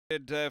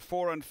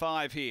4 and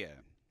 5 here.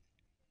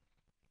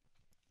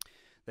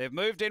 They've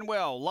moved in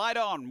well. Light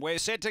on. We're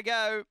set to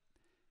go.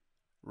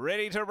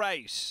 Ready to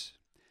race.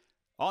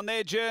 On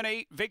their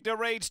journey, Victor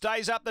Reed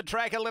stays up the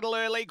track a little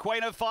early.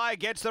 Queen of Fire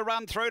gets the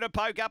run through to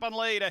poke up and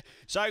lead.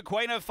 So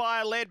Queen of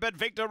Fire led, but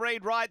Victor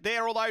Reed right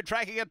there, although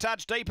tracking a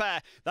touch deeper.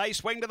 They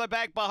swing to the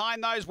back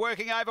behind those,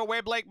 working over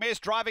Weblake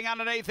Mist, driving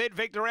underneath it.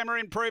 Victor Emma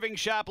improving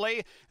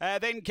sharply.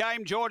 Then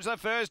came George the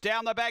First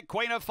down the back.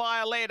 Queen of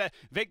Fire led.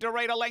 Victor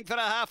Reed a length and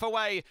a half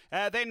away.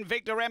 Then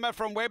Victor Emma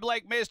from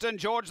Weblake Mist and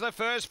George the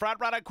First. Front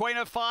runner Queen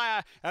of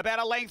Fire about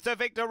a length to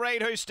Victor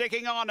Reed, who's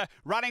sticking on.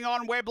 Running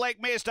on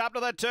Weblake Mist up to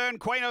the turn.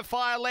 Queen of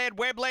Fire led.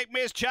 Weblake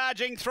Mist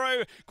charging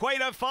through.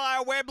 Queen of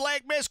Fire,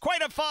 Weblake Mist,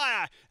 Queen of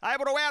Fire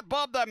able to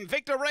outbob them.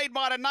 Victor Reed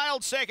might have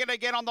nailed second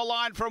again on the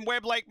line from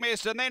Weblake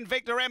Mist, and then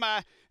Victor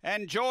Emma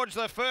and George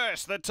the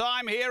First. The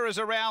time here is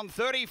around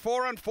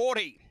 34 and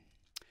 40.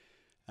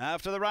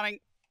 After the running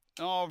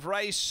of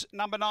race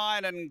number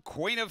 9 and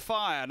Queen of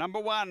Fire, number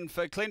 1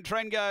 for Clint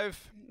Trengove,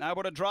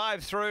 able to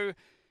drive through.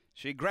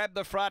 She grabbed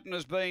the front and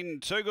has been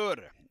too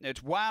good.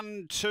 It's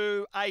 1,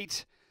 2,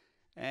 8.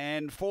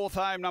 And fourth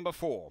home, number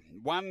 4.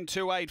 1,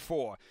 2, 8,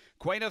 4.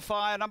 Queen of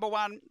Fire, number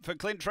 1 for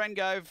Clint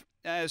Trengove.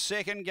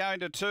 Second going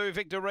to 2,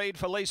 Victor Reed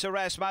for Lisa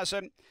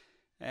Rasmussen.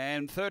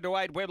 And 3rd to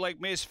 8, Weblake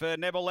Miss for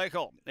Neville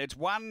Leckel. It's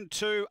 1,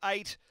 2,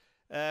 8.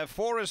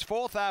 4 is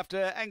fourth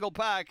after Angle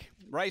Park,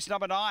 race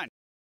number 9.